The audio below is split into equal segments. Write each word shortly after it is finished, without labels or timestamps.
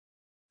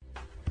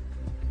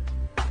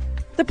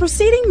The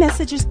preceding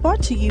message is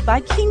brought to you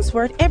by King's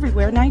Word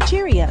Everywhere,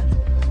 Nigeria.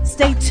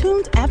 Stay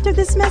tuned after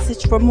this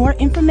message for more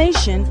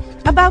information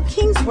about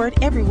King's Word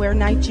Everywhere,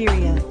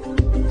 Nigeria.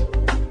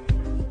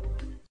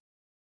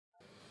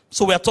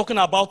 So we are talking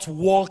about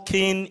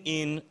walking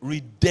in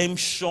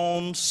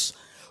redemption's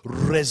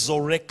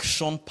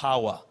resurrection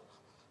power.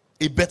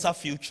 A better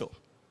future.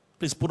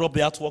 Please put up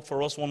the artwork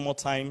for us one more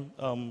time,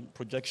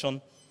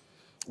 projection.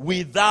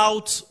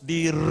 Without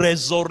the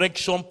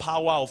resurrection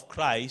power of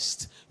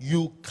Christ,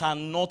 you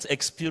cannot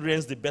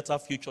experience the better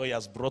future he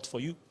has brought for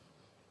you.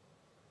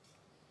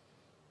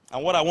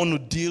 And what I want to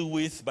deal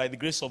with by the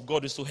grace of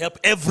God is to help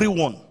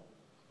everyone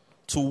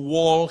to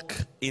walk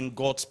in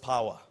God's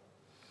power.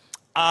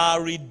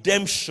 Our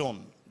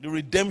redemption, the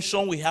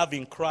redemption we have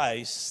in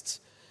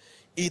Christ,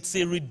 it's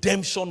a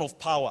redemption of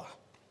power.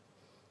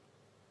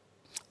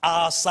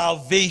 Our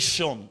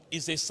salvation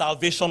is a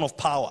salvation of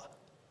power.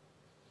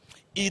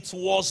 It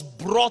was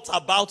brought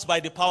about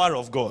by the power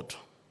of God.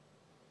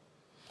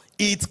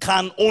 It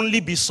can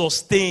only be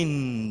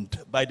sustained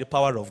by the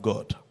power of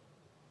God.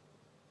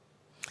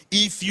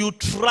 If you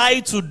try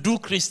to do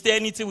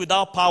Christianity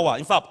without power,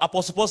 in fact,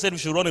 Apostle Paul said we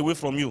should run away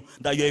from you,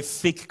 that you're a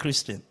fake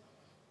Christian.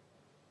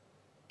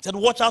 He said,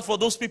 watch out for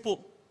those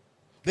people.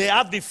 They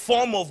have the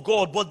form of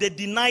God, but they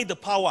deny the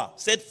power.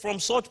 He said, from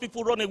such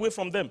people, run away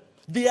from them.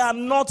 They are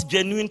not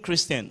genuine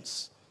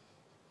Christians.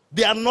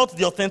 They are not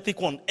the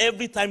authentic one.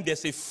 Every time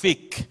there's a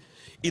fake,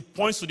 it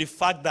points to the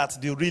fact that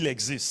the real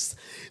exists.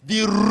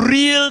 The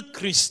real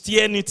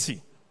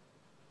Christianity,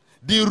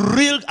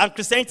 and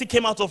Christianity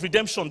came out of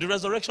redemption, the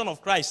resurrection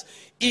of Christ.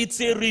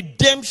 It's a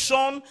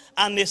redemption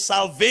and a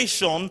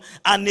salvation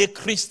and a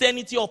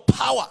Christianity of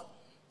power.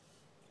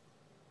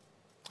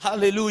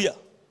 Hallelujah.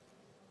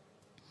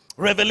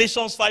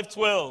 Revelations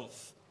 5:12,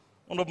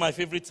 one of my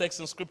favorite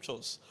texts in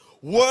scriptures.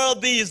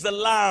 Worthy is the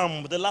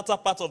Lamb, the latter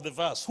part of the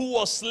verse, who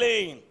was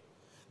slain.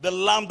 The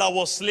Lamb that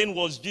was slain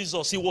was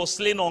Jesus. He was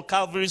slain on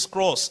Calvary's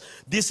cross.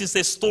 This is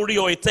a story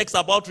or a text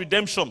about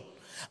redemption.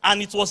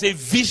 And it was a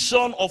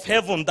vision of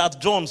heaven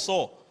that John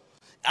saw.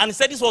 And he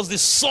said this was the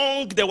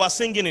song they were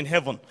singing in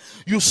heaven.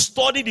 You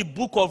study the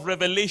book of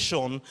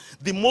Revelation,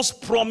 the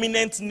most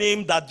prominent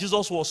name that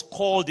Jesus was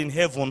called in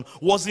heaven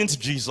wasn't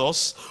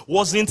Jesus,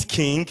 wasn't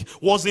King,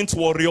 wasn't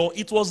Warrior.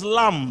 It was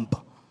Lamb.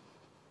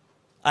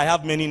 I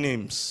have many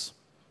names.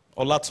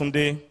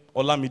 Tunde,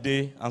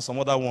 Olamide, and some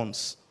other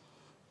ones.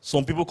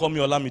 Some people call me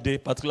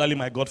Olamide, particularly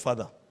my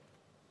godfather.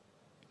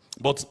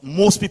 But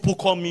most people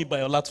call me by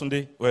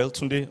Olatunde,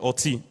 Tunde, or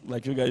T,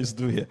 like you guys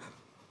do here.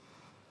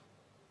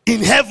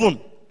 In heaven,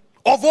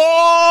 of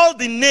all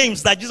the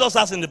names that Jesus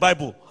has in the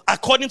Bible,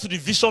 according to the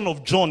vision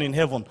of John in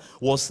heaven,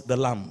 was the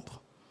Lamb.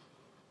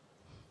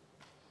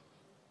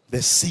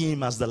 They see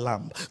him as the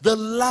Lamb. The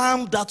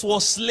Lamb that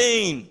was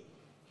slain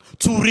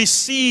to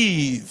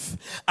receive.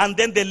 And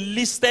then they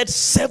listed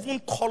 7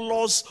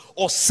 colors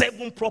or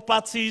 7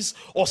 properties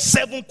or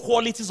 7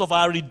 qualities of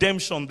our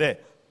redemption there.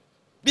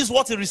 This is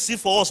what he received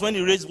for us when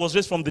he was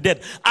raised from the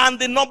dead. And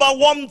the number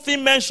 1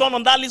 thing mentioned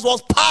on that list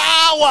was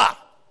power.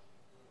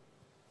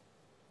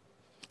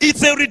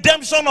 It's a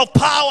redemption of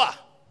power.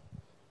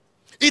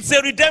 It's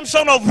a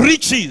redemption of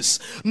riches.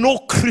 No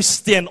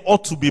Christian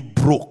ought to be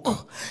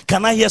broke.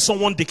 Can I hear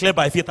someone declare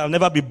by faith, I'll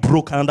never be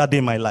broke another day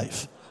in my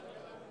life?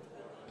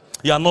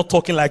 You are not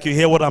talking like you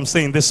hear what I'm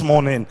saying this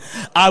morning.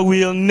 I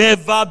will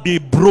never be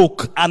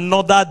broke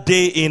another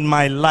day in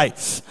my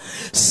life.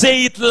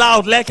 Say it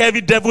loud, like every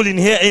devil in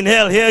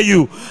hell hear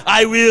you.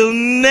 I will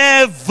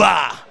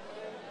never.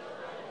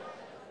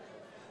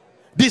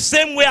 The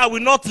same way I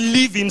will not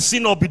live in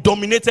sin or be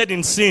dominated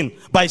in sin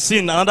by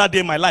sin another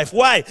day in my life.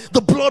 Why?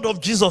 The blood of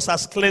Jesus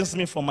has cleansed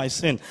me from my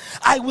sin.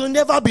 I will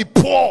never be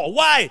poor.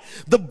 Why?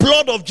 The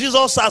blood of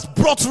Jesus has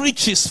brought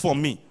riches for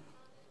me.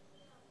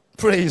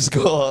 Praise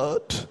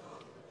God.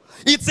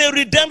 It's a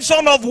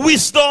redemption of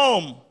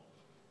wisdom.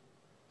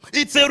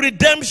 It's a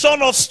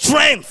redemption of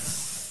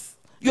strength.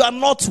 You are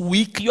not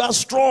weak, you are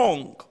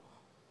strong.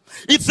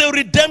 It's a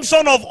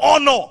redemption of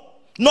honor,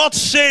 not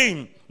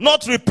shame,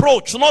 not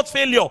reproach, not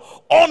failure.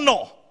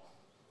 Honor.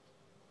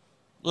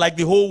 Like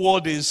the whole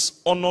world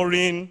is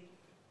honoring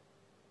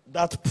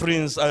that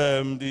prince,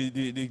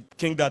 the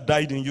king that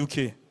died in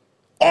UK.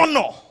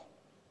 Honor.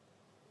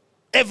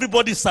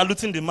 Everybody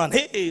saluting the man.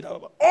 Hey,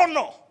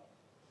 honor.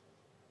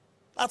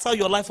 That's how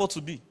your life ought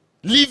to be.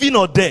 Living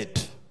or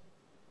dead.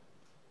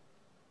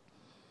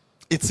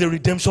 It's a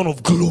redemption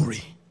of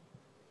glory.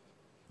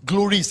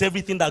 Glory is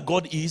everything that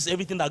God is,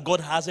 everything that God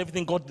has,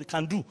 everything God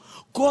can do.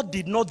 God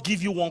did not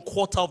give you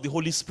 1/4 of the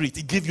Holy Spirit.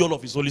 He gave you all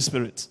of his Holy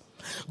Spirit.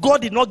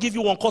 God did not give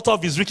you 1/4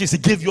 of his riches. He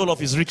gave you all of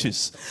his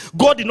riches.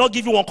 God did not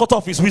give you 1/4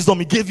 of his wisdom.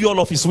 He gave you all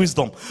of his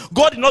wisdom.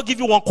 God did not give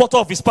you 1/4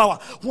 of his power.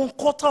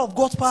 1/4 of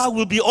God's power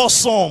will be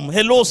awesome.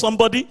 Hello,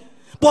 somebody.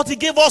 But he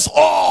gave us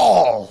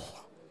all.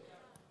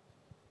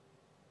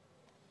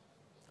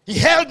 He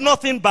held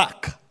nothing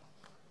back.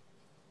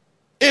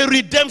 A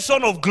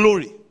redemption of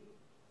glory.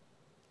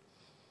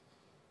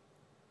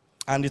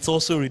 And it's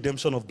also a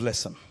redemption of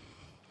blessing.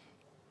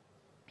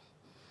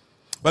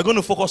 We're going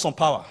to focus on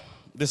power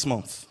this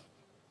month.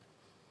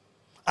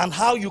 and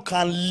how you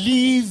can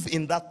live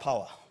in that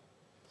power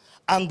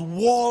and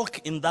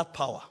walk in that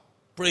power.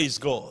 Praise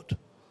God.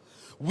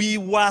 We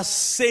were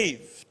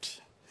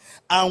saved,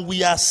 and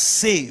we are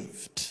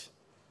saved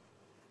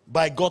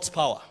by God's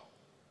power.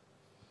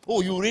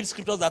 Oh, you read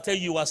scriptures that tell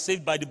you are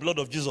saved by the blood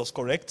of Jesus,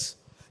 correct?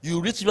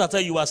 You read scriptures that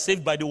tell you are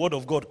saved by the word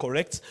of God,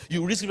 correct?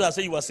 You read scriptures that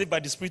say you are saved by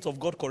the Spirit of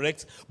God,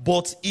 correct?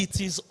 But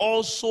it is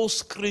also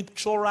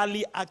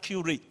scripturally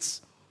accurate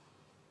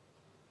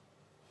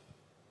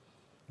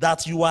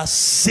that you are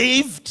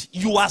saved,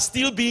 you are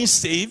still being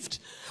saved,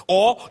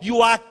 or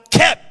you are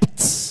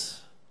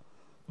kept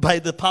by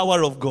the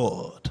power of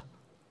God.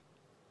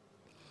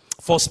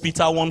 1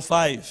 Peter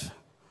 1:5.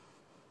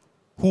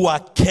 Who are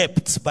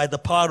kept by the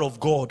power of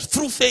God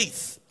through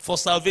faith for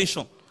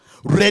salvation,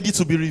 ready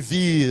to be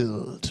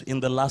revealed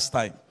in the last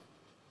time.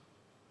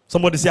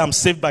 Somebody say, I'm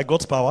saved by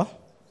God's power.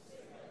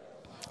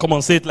 Come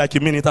on, say it like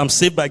you mean it. I'm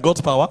saved by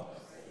God's power,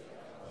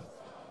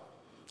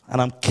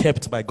 and I'm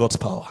kept by God's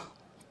power.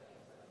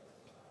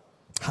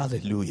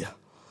 Hallelujah.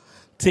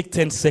 Take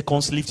 10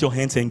 seconds, lift your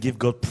hands and give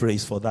God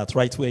praise for that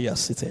right where you are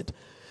seated.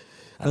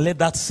 And let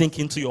that sink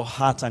into your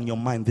heart and your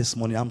mind this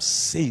morning. I'm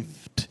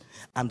saved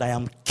and I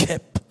am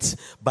kept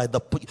by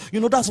the...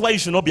 that's why you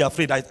should not be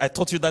afraid. I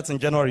taught you that in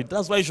January.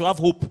 That's why you should have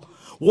hope.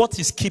 What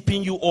is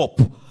keeping you up?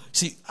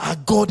 See, our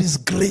God is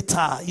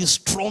greater. He's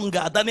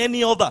stronger than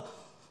any other.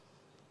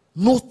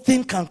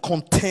 Nothing can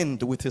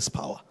contend with his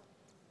power.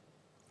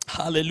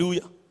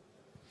 Hallelujah.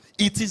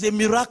 It is a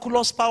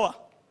miraculous power.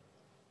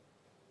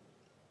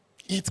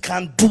 It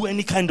can do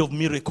any kind of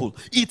miracle.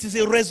 It is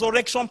a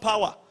resurrection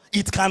power.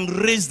 It can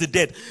raise the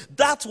dead.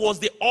 That was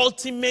the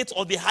ultimate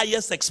or the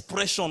highest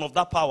expression of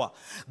that power.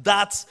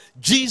 That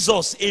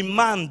Jesus, a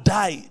man,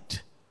 died.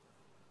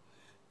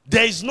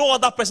 There is no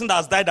other person that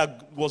has died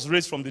that was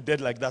raised from the dead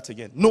like that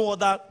again. No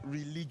other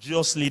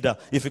religious leader,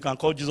 if you can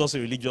call Jesus a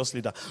religious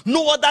leader.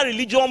 No other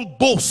religion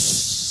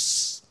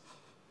boasts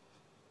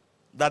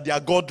that their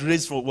God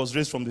was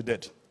raised from the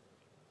dead.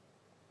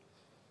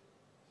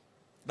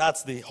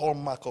 That's the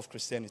hallmark of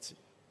Christianity.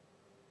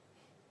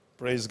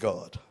 Praise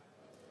God.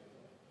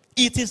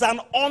 It is an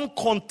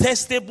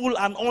uncontestable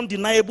and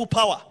undeniable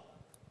power.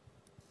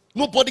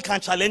 Nobody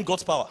can challenge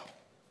God's power.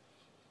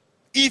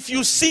 If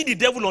you see the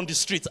devil on the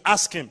street,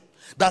 ask him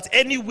that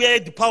anywhere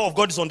the power of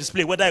God is on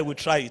display, whether he will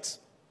try it.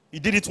 He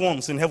did it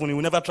once in heaven, he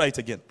will never try it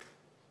again.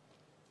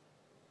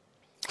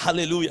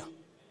 Hallelujah.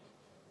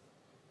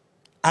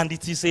 And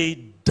it is a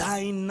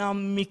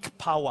dynamic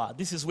power.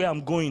 This is where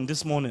I'm going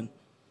this morning.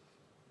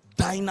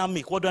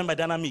 Dynamic. What do I mean by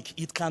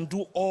dynamic? It can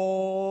do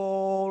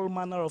all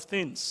manner of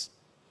things.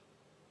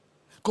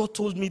 God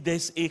told me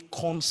there's a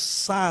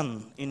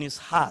concern in his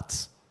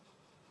heart.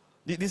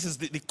 This is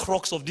the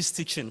crux of this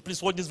teaching.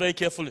 Please watch this very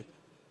carefully.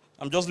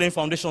 I'm just laying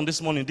foundation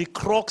this morning. The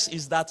crux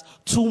is that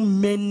too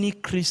many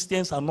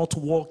Christians are not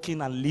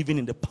walking and living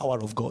in the power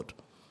of God.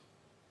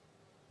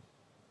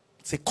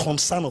 It's a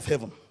concern of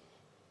heaven.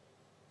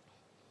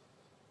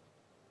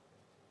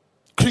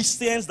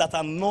 Christians that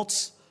are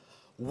not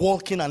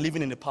walking and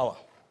living in the power.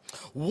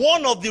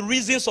 One of the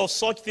reasons of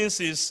such things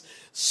is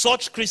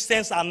such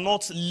Christians are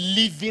not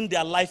living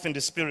their life in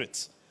the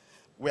Spirit.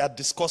 We are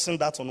discussing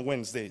that on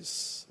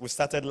Wednesdays. We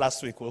started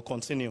last week. We'll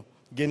continue.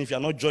 Again, if you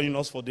are not joining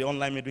us for the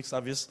online midweek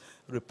service,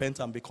 repent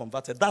and be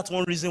converted. That's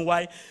one reason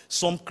why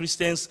some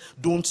Christians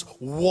don't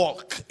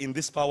walk in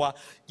this power.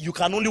 You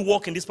can only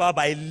walk in this power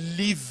by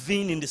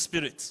living in the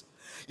Spirit.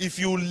 If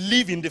you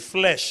live in the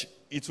flesh,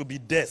 it will be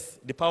death.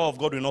 The power of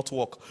God will not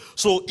work.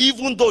 So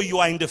even though you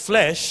are in the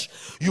flesh,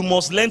 you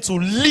must learn to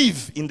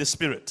live in the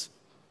Spirit.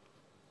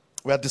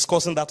 We are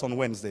discussing that on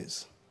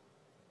Wednesdays.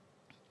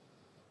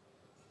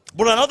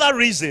 But another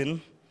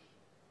reason,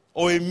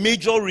 or a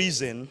major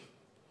reason,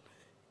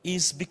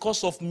 is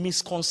because of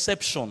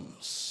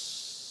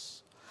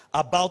misconceptions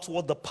about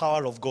what the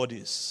power of God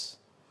is.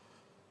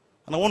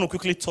 And I want to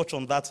quickly touch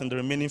on that in the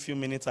remaining few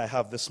minutes I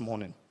have this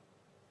morning.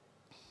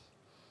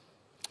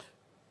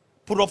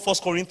 Put up 1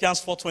 Corinthians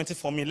 4:20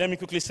 for me. Let me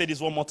quickly say this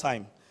one more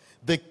time.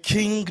 The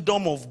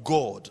kingdom of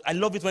God. I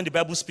love it when the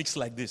Bible speaks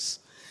like this.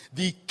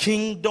 The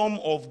kingdom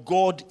of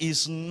God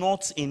is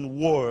not in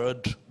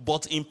word,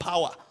 but in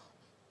power.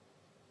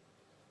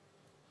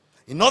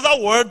 In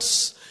other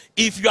words,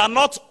 if you are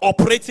not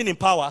operating in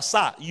power,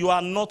 sir, you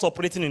are not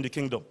operating in the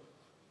kingdom.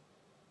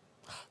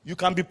 You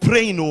can be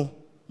praying,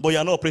 but you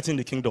are not operating in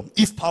the kingdom.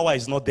 If power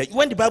is not there.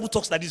 When the Bible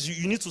talks like this,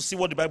 you need to see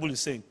what the Bible is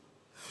saying.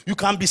 You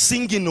can be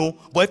singing,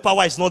 but if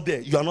power is not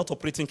there, you are not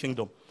operating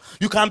kingdom.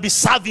 You can be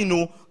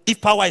serving,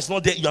 if power is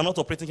not there, you are not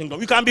operating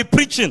kingdom. You can be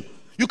preaching.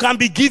 You can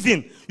be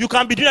giving. You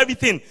can be doing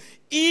everything.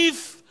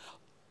 If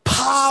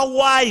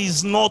power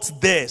is not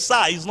there,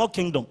 sir, it's not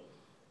kingdom.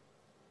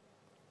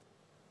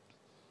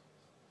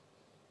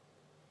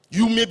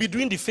 You may be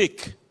doing the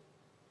fake.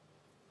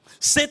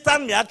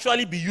 Satan may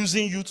actually be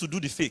using you to do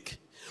the fake.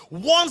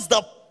 Once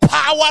the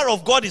power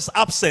of God is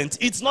absent,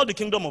 it's not the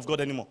kingdom of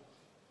God anymore.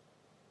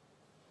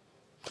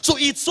 So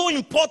it's so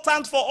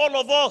important for all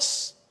of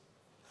us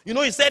You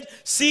know, he said,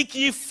 seek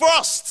ye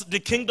first the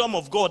kingdom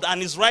of God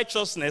and his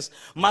righteousness,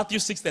 Matthew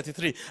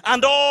 6:33.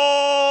 And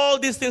all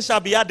these things shall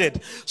be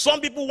added. Some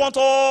people want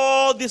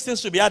all these things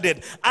to be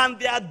added, and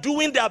they are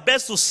doing their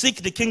best to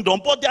seek the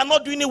kingdom, but they are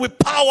not doing it with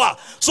power.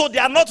 So they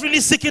are not really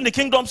seeking the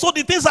kingdom. So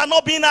the things are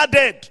not being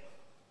added.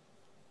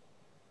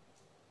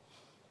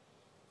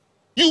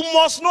 You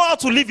must know how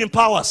to live in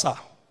power, sir.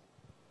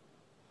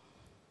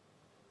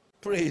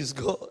 Praise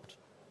God.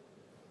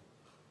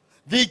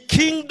 The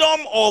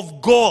kingdom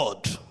of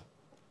God.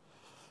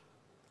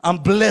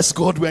 And bless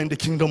God, we're in the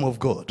kingdom of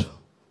God.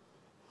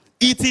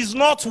 It is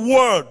not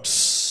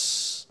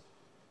words.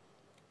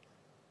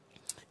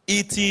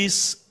 It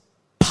is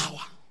power.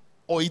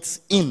 Or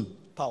it's in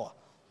power.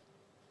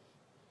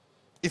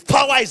 If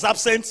power is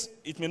absent,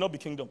 it may not be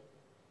kingdom.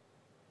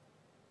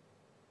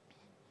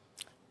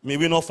 May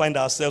we not find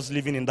ourselves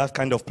living in that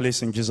kind of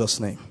place in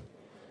Jesus' name.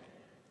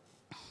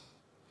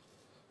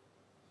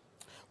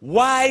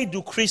 Why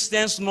do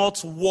Christians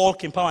not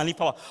walk in power and live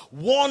power?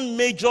 One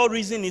major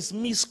reason is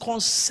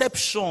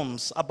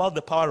misconceptions about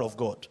the power of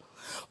God.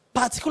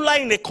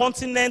 Particularly in a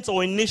continent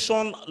or a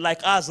nation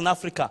like ours in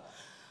Africa.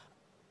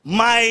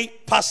 My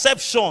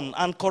perception,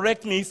 and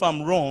correct me if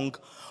I'm wrong,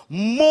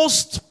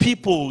 most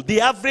people, the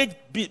average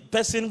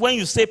person, when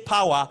you say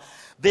power,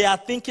 they are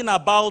thinking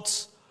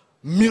about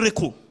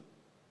miracle.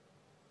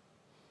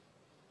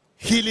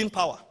 Healing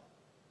power.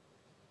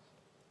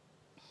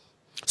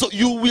 So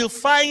you will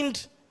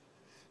find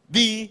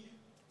the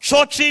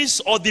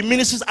churches or the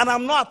ministries, and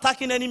I'm not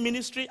attacking any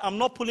ministry, I'm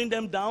not pulling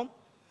them down.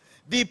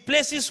 The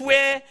places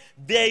where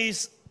there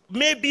is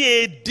maybe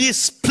a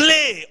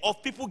display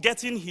of people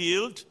getting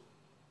healed,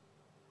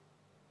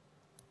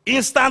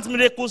 instant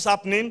miracles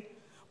happening,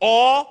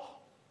 or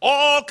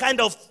all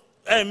kind of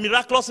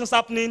miraculous things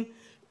happening,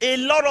 a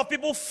lot of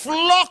people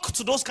flock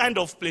to those kind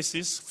of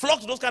places,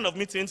 flock to those kind of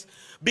meetings,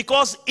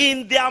 because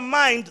in their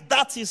mind,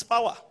 that is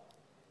power.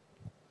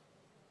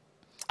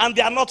 And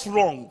they are not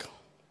wrong.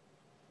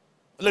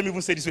 Let me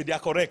even say this way, they are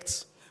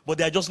correct, but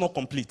they are just not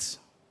complete.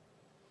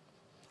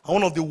 And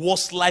one of the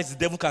worst lies the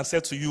devil can say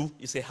to you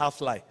is a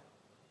half lie.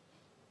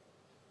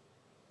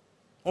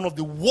 One of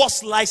the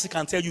worst lies he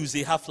can tell you is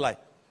a half lie.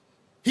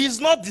 He's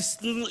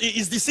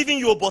deceiving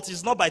you, but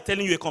it's not by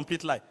telling you a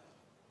complete lie.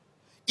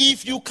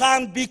 If you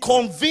can be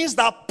convinced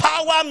that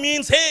power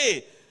means,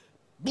 hey,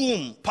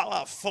 boom,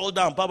 power, fall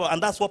down, power,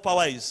 and that's what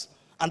power is,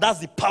 and that's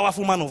the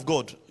powerful man of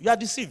God, you are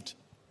deceived.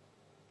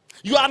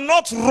 You are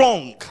not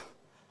wrong.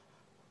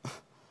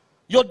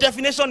 Your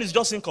definition is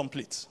just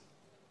incomplete.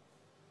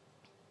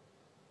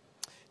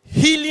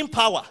 Healing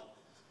power,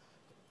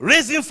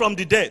 raising from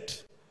the dead.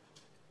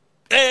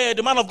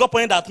 The man of God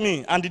pointed at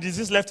me, and the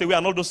disease left away,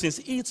 and all those things.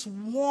 It's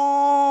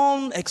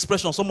one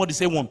expression. Somebody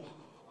say one.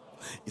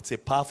 It's a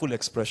powerful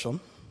expression.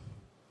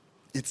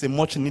 It's a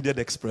much needed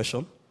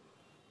expression.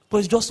 But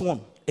it's just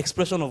one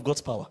expression of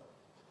God's power.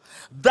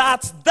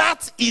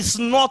 That is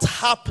not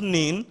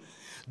happening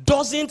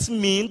doesn't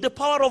mean the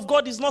power of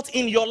God is not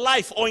in your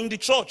life or in the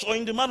church or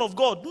in the man of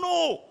God.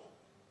 No.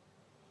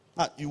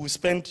 You will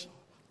spend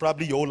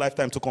probably your whole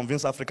lifetime to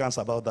convince Africans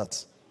about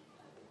that.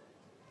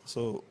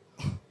 So,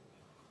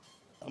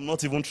 I'm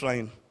not even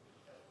trying.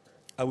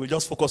 I will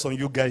just focus on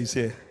you guys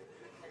here.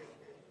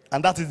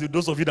 And that is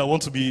those of you that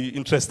want to be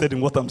interested in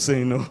what I'm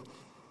saying. No?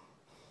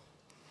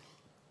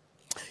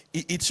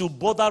 It should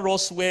bother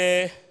us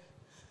where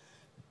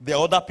there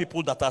are other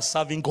people that are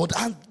serving God,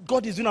 and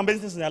God is doing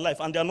amazing things in their life,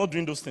 and they are not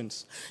doing those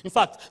things. In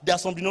fact, there are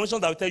some denominations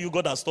that will tell you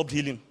God has stopped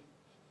healing.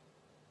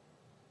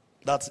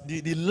 That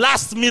the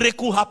last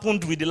miracle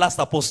happened with the last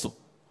apostle.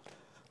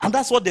 And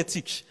that's what they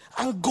teach.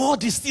 And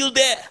God is still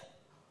there.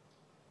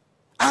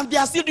 And they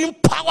are still doing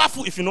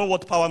powerful, if you know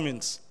what power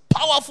means,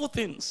 powerful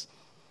things.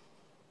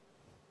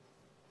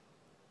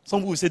 Some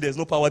people will say there's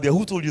no power there.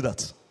 Who told you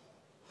that?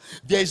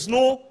 There is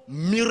no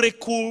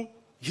miracle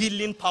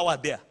healing power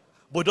there.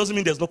 But it doesn't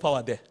mean there's no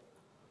power there.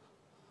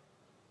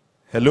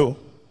 Hello?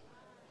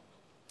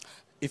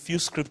 A few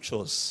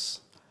scriptures.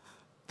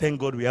 Thank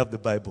God we have the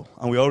Bible.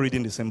 And we're all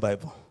reading the same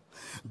Bible.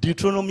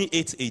 Deuteronomy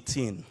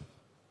 8:18.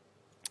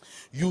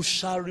 You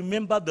shall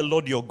remember the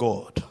Lord your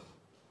God.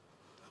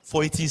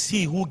 For it is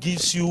he who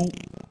gives you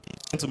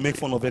to make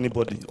fun of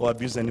anybody or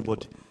abuse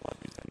anybody.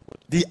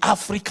 The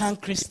African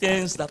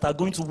Christians that are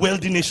going to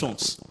wealthy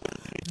nations,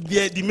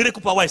 the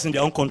miracle power is in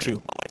their own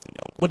country.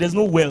 But there's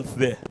no wealth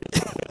there.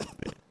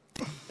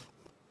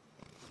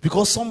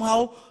 Because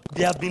somehow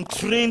they have been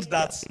trained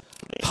that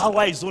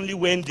power is only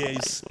when there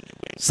is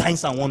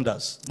signs and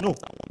wonders. No.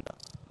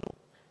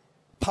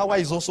 Power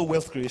is also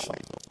wealth creation.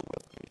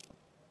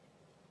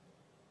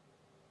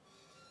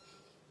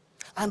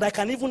 And I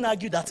can even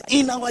argue that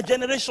in our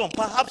generation,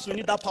 perhaps we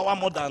need that power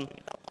more than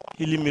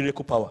healing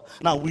miracle power.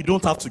 Now, we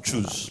don't have to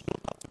choose.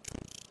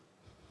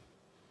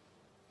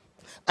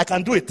 I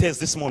can do a test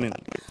this morning.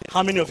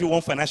 How many of you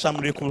want financial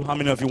miracle? How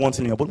many of you want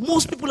healing? But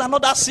most people are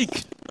not that sick.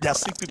 They are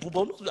sick people,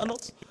 but they are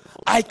not.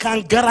 I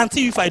can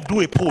guarantee you if I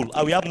do a poll,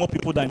 I will have more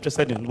people that are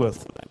interested in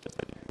wealth.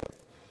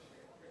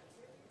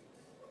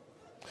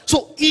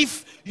 So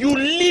if You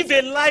live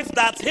a life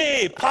that,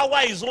 hey, power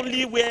is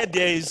only where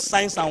there is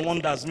signs and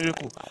wonders,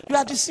 miracle. You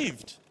are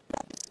deceived.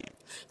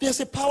 There's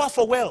a power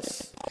for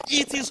wealth.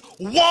 It is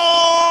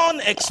one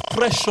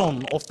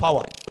expression of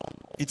power.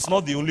 It's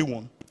not the only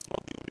one.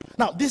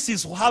 Now, this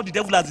is how the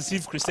devil has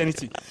deceived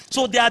Christianity.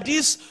 So there are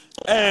these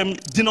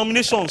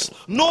denominations.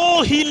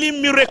 No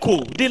healing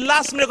miracle. The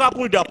last miracle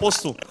happened with the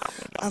apostle.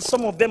 And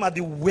some of them are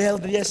the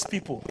wealthiest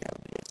people.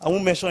 I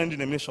won't mention any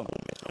denomination.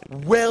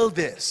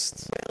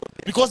 Wealthiest.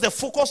 Because they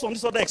focus on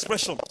this other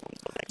expression.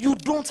 You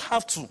don't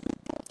have to.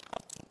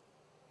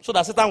 So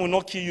that Satan will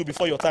not kill you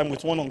before your time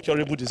with one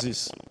incurable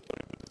disease.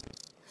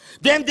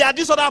 Then there are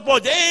these other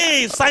boys.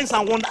 Hey, signs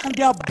and wonders. And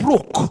they are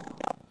broke.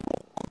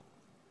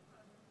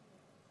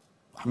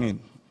 I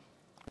mean,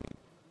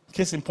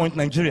 case in point,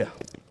 Nigeria.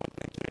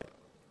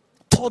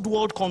 Third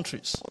world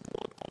countries.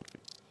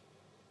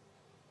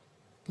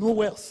 No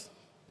wealth.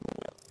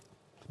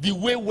 The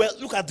way wealth,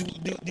 look at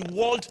the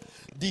world,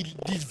 the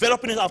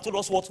developing have told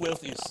us what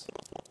wealth is.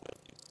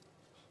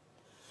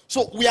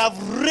 So we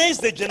have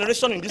raised a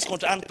generation in this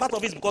country, and part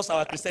of it is because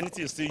our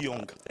Christianity is still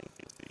young.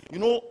 You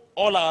know,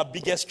 all our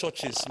biggest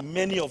churches,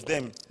 many of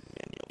them,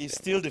 is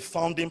still the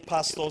founding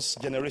pastors'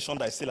 generation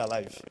that is still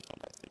alive.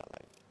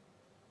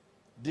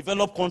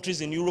 Developed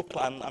countries in Europe,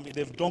 and I mean,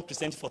 they've done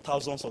Christianity for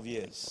thousands of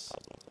years.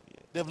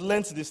 They've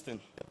learned this thing.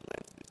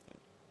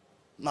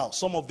 Now,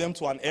 some of them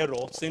to an error,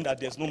 saying that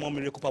there's no more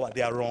miracle power,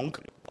 they are wrong.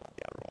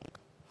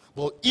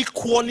 But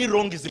equally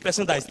wrong is the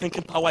person that is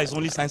thinking power is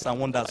only signs and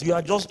wonders. You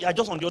are just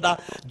on the other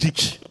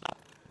ditch.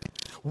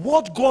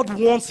 What God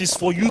wants is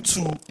for you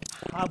to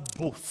have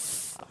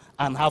both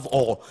and have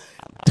all.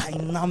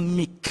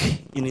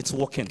 Dynamic in its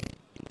working.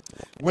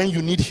 When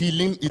you need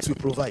healing, it will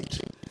provide.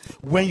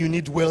 When you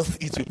need wealth,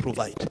 it will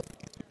provide.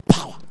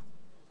 Power.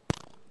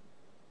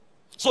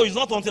 So it's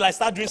not until I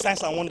start doing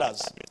signs and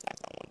wonders,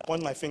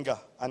 point my finger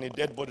and a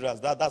dead body,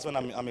 that's when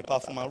I'm a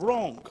powerful man.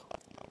 Wrong.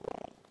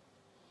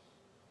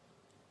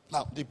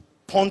 Now, the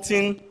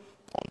punting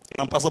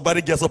and Pastor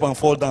Barry gets up and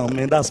fall down,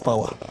 man, that's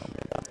power.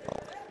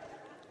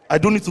 I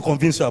don't need to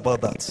convince you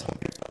about that.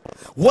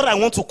 What I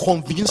want to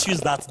convince you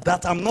is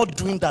that I'm not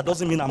doing that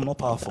doesn't mean I'm not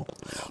powerful.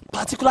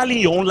 Particularly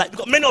in your own life.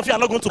 Because many of you are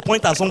not going to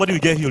point at somebody who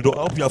get healed.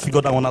 I hope you have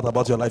figured that one out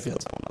about your life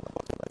yet.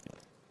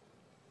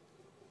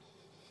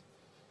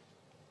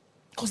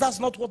 Because that's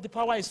not what the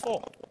power is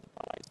for.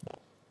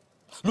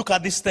 Look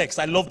at this text.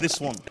 I love this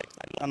one.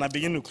 And I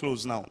begin to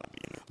close now.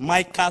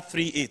 Micah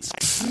 3:8.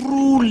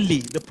 Truly,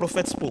 the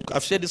prophet spoke.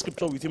 I've shared this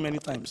scripture with you many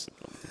times.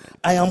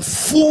 I am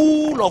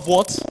full of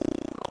what?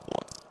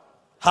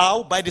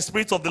 How? By the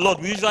Spirit of the Lord.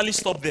 We usually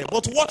stop there.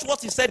 But watch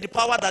what he said the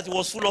power that he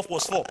was full of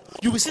was for.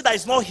 You will see that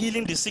it's not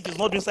healing the sick. It's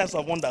not doing signs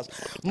and wonders.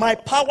 My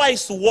power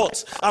is to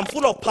what? I'm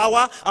full of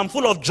power. I'm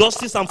full of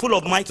justice. I'm full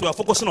of might. We are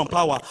focusing on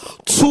power.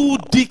 To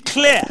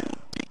declare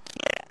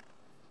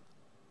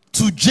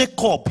to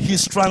Jacob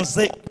his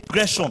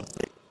transgression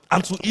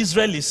and to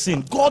Israel his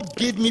sin. God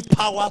gave me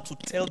power to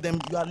tell them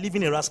you are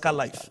living a rascal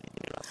life.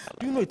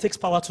 Do you know it takes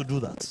power to do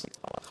that?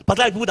 But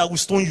like people that will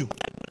stone you.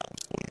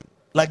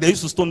 Like they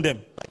used to stone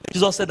them.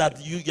 Jesus said that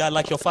you are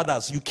like your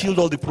fathers. You killed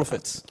all the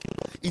prophets.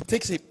 It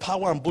takes a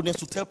power and boldness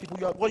to tell people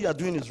what you are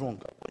doing is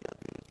wrong.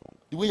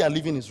 The way you are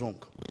living is wrong.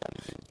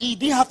 He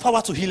didn't have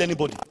power to heal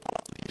anybody.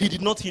 He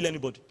did not heal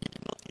anybody.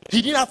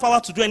 He didn't have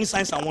power to do any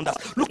signs and wonders.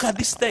 Look at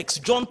this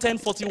text, John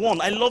 10:41.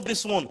 I love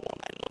this one.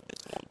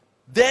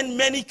 Then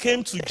many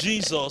came to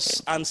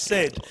Jesus and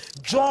said,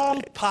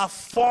 John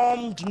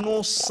performed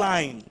no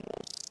sign.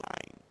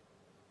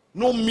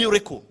 No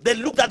miracle. They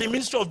looked at the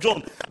ministry of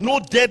John. No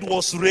dead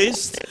was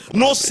raised.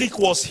 No sick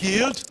was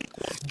healed.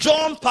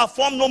 John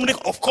performed no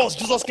miracle. Of course,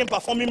 Jesus came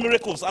performing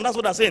miracles. And that's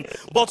what they're saying.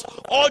 But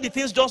all the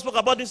things John spoke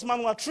about this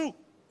man were true.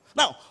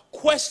 Now,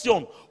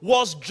 question.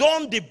 Was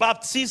John the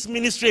Baptist's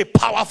ministry a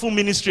powerful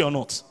ministry or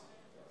not?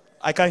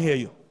 I can't hear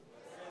you.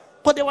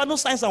 But there were no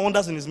signs and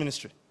wonders in his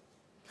ministry.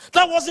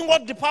 That wasn't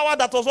what the power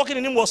that was working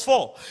in him was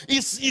for.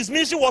 His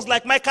ministry was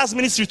like Micah's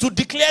ministry, to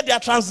declare their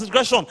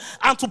transgression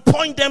and to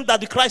point them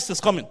that the Christ is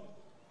coming.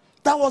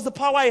 That was the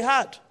power he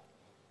had.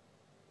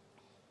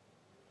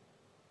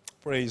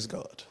 Praise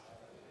God.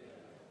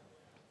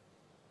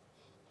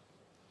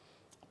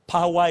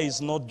 Power is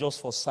not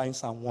just for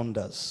signs and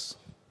wonders.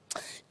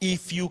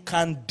 If you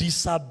can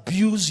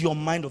disabuse your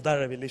mind of that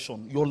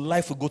revelation, your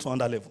life will go to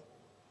another level.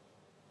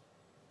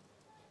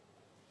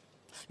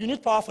 You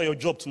need power for your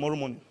job tomorrow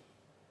morning.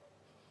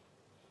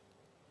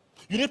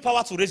 You need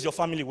power to raise your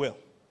family well.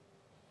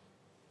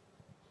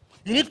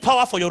 You need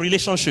power for your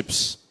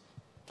relationships.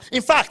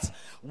 In fact,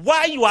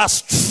 while you are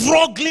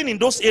struggling in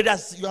those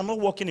areas, you are not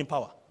working in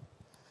power.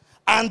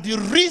 And the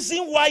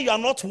reason why you are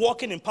not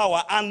working in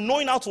power and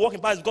knowing how to work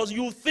in power is because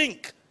you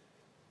think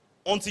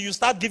until you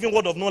start giving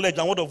word of knowledge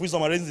and word of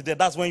wisdom and raising the dead,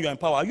 that's when you are in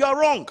power. You are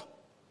wrong.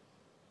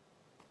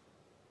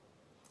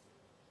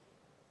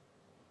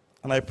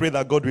 And I pray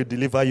that God will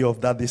deliver you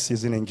of that this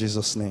season in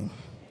Jesus' name.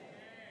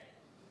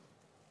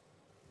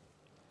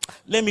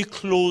 Let me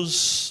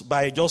close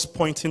by just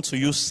pointing to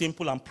you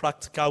simple and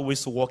practical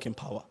ways to walk in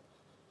power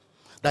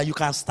that you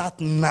can start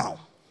now.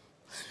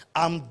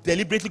 I'm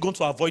deliberately going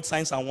to avoid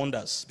signs and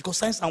wonders. Because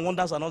signs and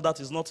wonders and all that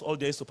is not all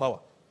there is to power.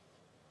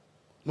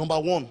 Number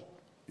one,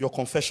 your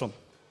confession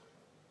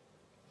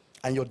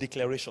and your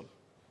declaration.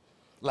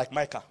 Like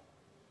Micah.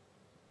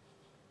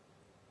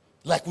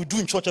 Like we do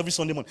in church every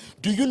Sunday morning.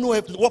 Do you know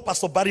what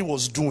Pastor Barry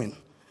was doing?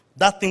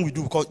 That thing we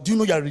do. Because do you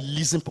know you are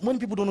releasing power? Many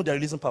people don't know they are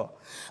releasing power.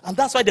 And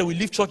that's why they will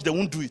leave church, they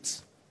won't do it.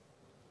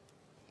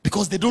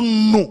 Because they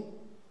don't know.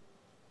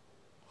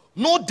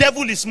 No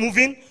devil is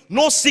moving,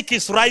 no sick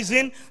is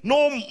rising,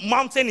 no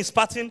mountain is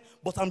parting,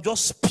 but I'm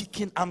just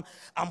speaking. I'm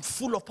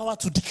full of power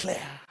to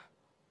declare.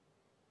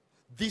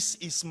 This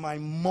is my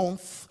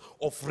month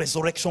of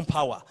resurrection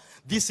power.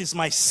 This is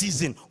my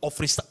season of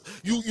restart.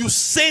 You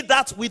say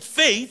that with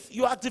faith,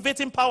 you're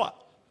activating power.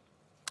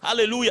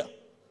 Hallelujah.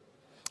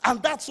 And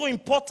that's so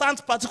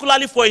important,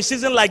 particularly for a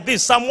season like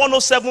this. Psalm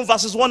 107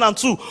 verses 1 and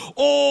 2.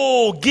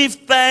 Oh, give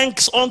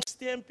thanks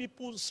unto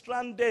people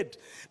stranded,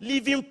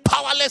 living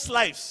powerless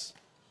lives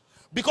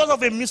because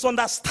of a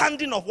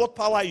misunderstanding of what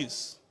power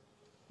is.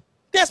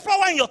 There's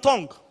power in your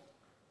tongue.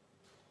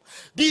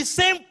 The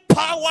same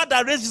power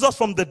that raises us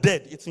from the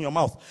dead, it's in your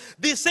mouth.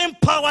 The same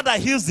power that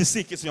heals the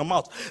sick, it's in your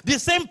mouth. The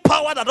same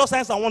power that does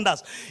signs and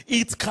wonders,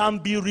 it can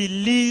be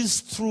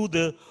released through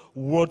the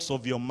words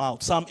of your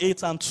mouth. Psalm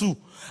 8 and 2.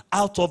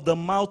 Out of the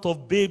mouth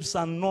of babes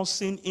and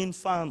nursing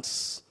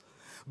infants,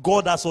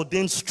 God has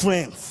ordained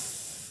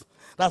strength.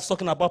 That's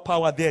talking about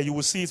power there. You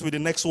will see it with the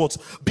next words.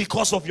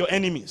 Because of your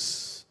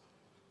enemies.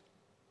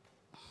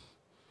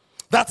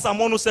 That's Psalm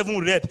 107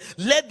 we read.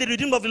 Let the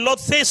redeemed of the Lord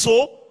say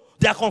so.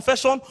 Their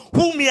confession,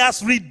 whom he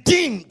has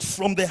redeemed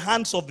from the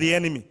hands of the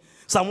enemy.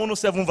 Psalm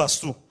 107 verse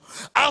 2.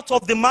 Out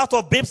of the mouth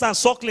of babes and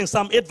sucklings,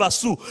 Psalm 8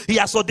 verse 2. He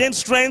has ordained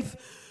strength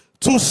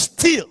to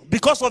steal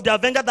because of the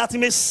avenger, that he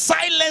may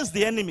silence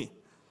the enemy.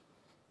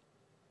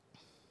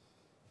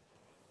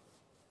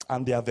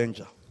 And the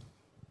avenger.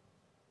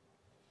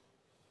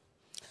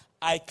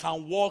 I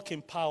can walk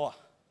in power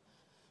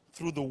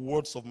through the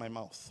words of my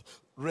mouth.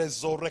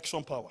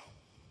 Resurrection power.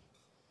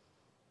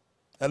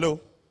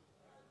 Hello?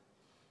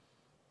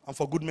 And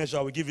for good measure,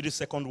 I will give you the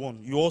second one.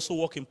 You also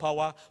walk in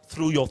power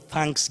through your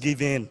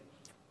thanksgiving,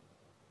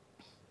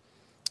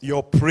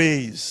 your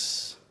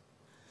praise,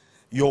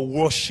 your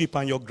worship,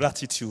 and your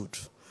gratitude.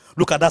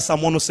 Look at that Psalm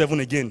 107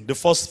 again. The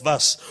first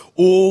verse.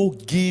 Oh,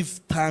 give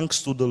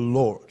thanks to the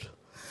Lord.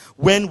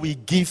 When we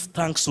give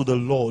thanks to the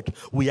Lord,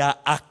 we are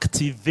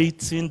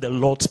activating the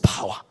Lord's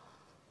power.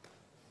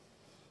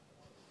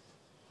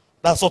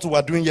 That's what we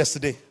were doing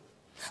yesterday.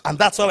 And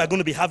that's why we're going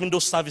to be having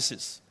those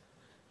services.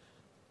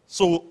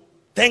 So,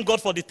 thank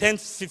God for the 10,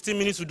 15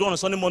 minutes we do on a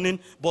Sunday morning,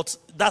 but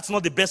that's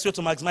not the best way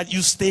to maximize.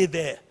 You stay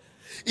there.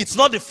 It's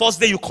not the first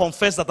day you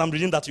confess that I'm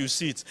reading that you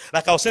see it.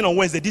 Like I was saying on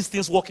Wednesday, these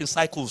things work in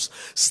cycles.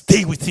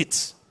 Stay with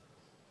it.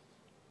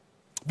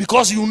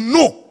 Because you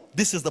know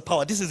this is the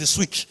power. This is the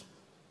switch.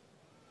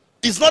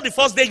 It's not the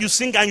first day you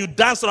sing and you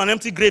dance on an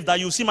empty grave that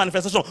you see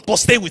manifestation, but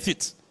stay with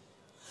it.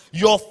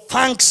 Your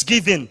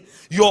thanksgiving,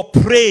 your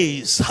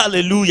praise,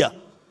 hallelujah.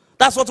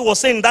 That's what he was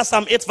saying. That's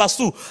Psalm 8 verse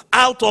 2.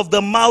 Out of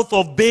the mouth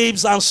of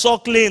babes and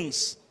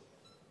sucklings.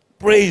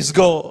 Praise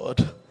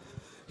God.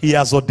 He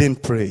has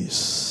ordained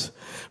praise.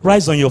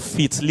 Rise on your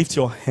feet. Lift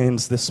your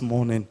hands this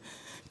morning.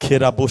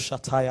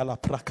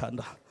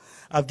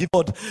 I've given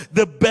God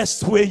the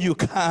best way you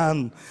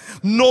can.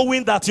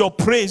 Knowing that your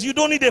praise, you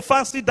don't need a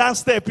fancy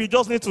dance step, you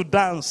just need to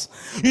dance.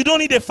 You don't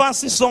need a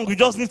fancy song, you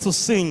just need to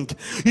sing.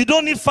 You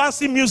don't need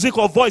fancy music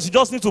or voice, you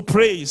just need to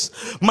praise.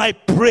 My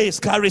praise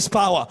carries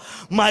power.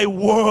 My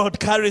word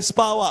carries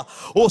power.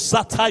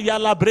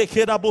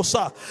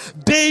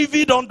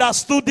 David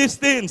understood these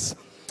things.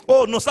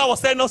 Oh, Nosa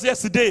was telling us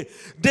yesterday,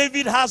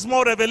 David has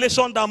more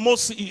revelation than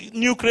most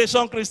new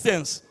creation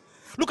Christians.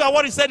 Look at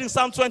what he said in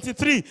Psalm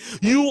 23.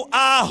 You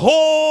are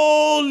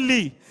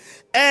holy,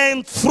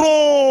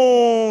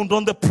 enthroned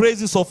on the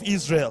praises of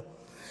Israel.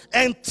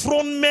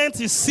 Enthronement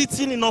is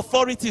sitting in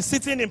authority,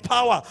 sitting in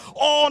power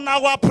on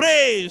our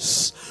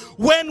praise.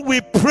 When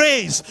we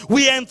praise,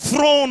 we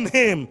enthrone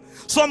him.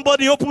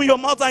 Somebody open your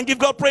mouth and give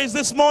God praise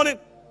this morning.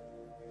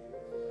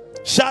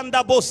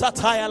 Shanda bo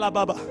sataya la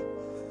baba.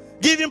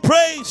 Give him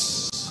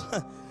praise.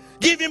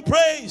 Give him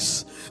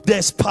praise.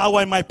 There's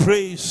power in my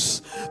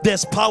praise.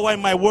 There's power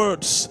in my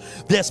words.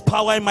 There's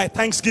power in my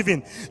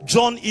thanksgiving.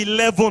 John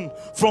 11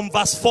 from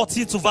verse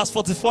 40 to verse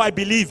 44, I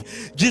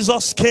believe.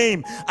 Jesus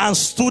came and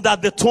stood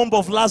at the tomb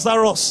of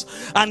Lazarus.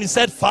 And he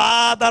said,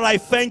 Father, I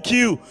thank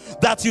you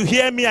that you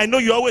hear me. I know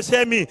you always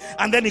hear me.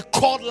 And then he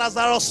called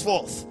Lazarus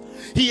forth.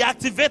 He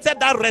activated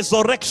that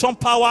resurrection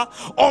power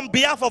on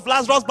behalf of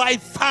Lazarus by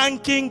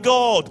thanking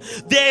God.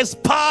 There's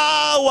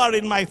power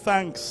in my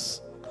thanks.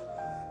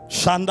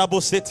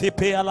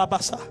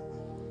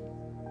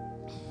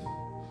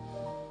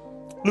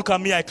 Look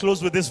at me, I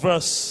close with this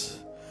verse.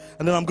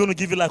 And then I'm going to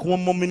give you like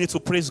 1 more minute to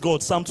praise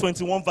God. Psalm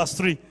 21 verse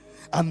 3.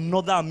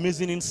 Another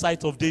amazing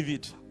insight of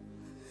David.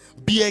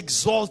 Be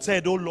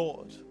exalted, O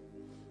Lord.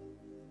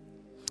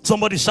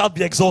 Somebody shout,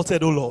 be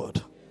exalted, O Lord.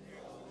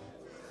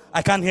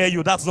 I can't hear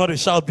you. That's not a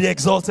shout. Be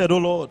exalted, O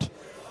Lord.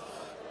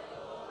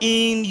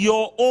 in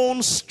your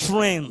own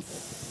strength.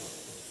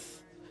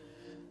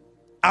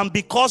 And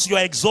because you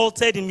are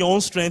exalted in your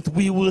own strength,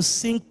 we will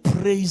sing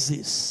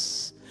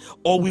praises,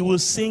 or we will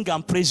sing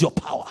and praise your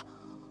power.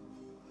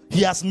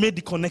 He has made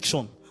the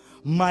connection.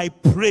 My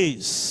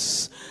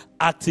praise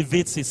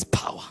activates his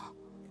power.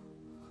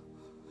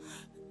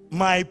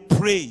 My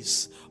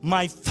praise,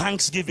 my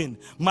thanksgiving,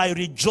 my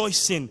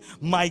rejoicing,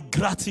 my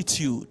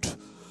gratitude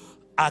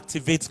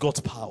activates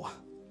God's power.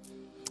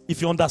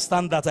 If you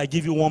understand that, I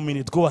give you 1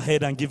 minute. Go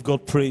ahead and give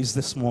God praise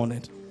this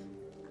morning.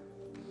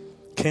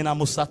 Give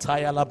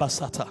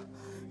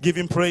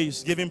him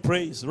praise. Give him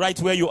praise. Right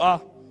where you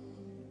are.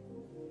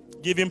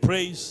 Give him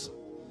praise.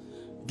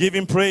 Give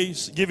him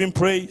praise. Give him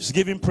praise.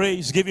 Give him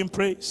praise. Give him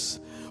praise.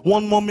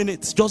 1 more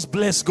minute. Just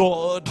bless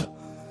God.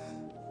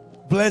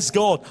 Bless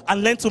God.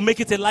 And learn to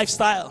make it a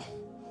lifestyle.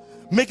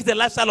 Make it a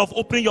lifestyle of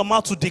opening your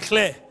mouth to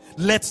declare,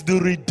 let the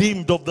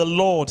redeemed of the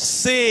Lord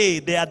say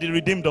they are the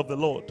redeemed of the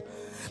Lord.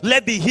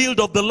 Let the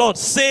healed of the Lord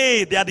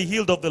say they are the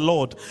healed of the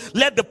Lord.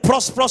 Let the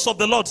prosperous of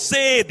the Lord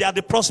say they are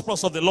the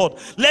prosperous of the Lord.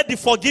 Let the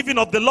forgiving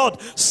of the Lord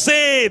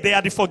say they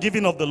are the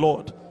forgiving of the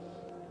Lord.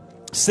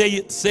 Say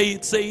it, say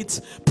it, say it.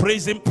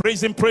 Praise him,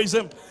 praise him, praise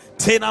him.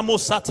 Tenamo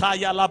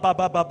sataya la ba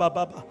ba ba ba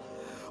ba.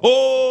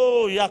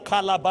 Oh,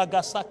 yakala baga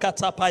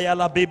sakata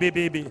payala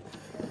baby.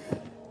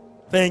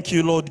 Thank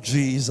you, Lord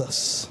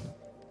Jesus.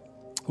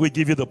 We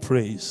give you the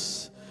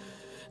praise.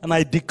 And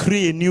I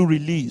decree a new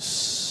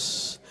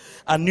release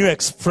and new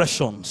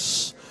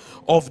expressions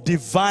of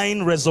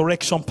divine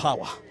resurrection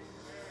power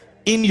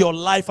in your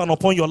life and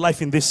upon your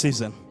life in this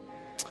season.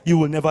 You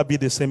will never be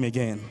the same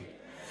again.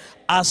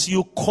 As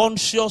you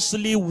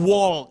consciously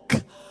walk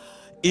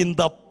in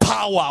the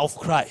power of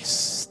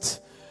Christ,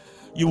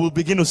 you will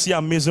begin to see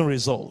amazing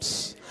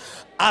results.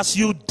 As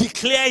you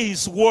declare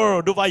his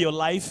word over your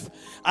life,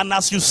 and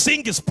as you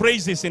sing his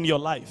praises in your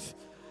life,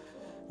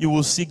 you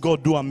will see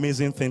God do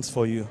amazing things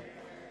for you.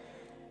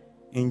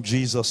 In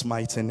Jesus'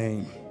 mighty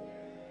name.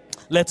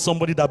 Let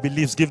somebody that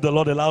believes give the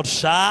Lord a loud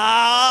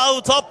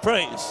shout of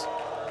praise.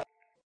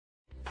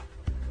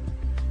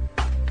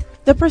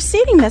 The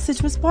preceding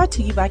message was brought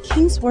to you by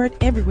King's Word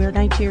Everywhere,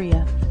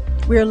 Nigeria.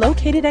 We are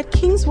located at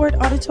King's Word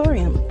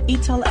Auditorium,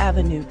 Etel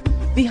Avenue,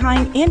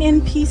 behind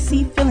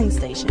NNPC Filling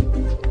Station,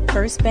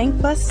 First Bank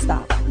Bus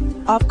Stop,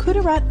 off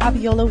Kudirat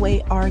Abiola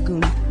Way,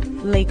 Oregun,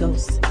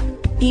 Lagos.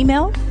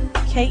 Email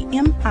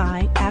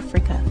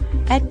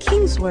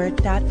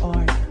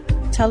kmiafrica@kingsword.org.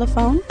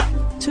 Telephone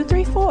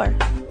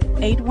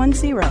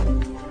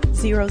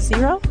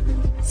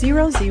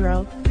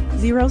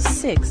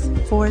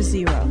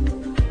 234-810-00000640.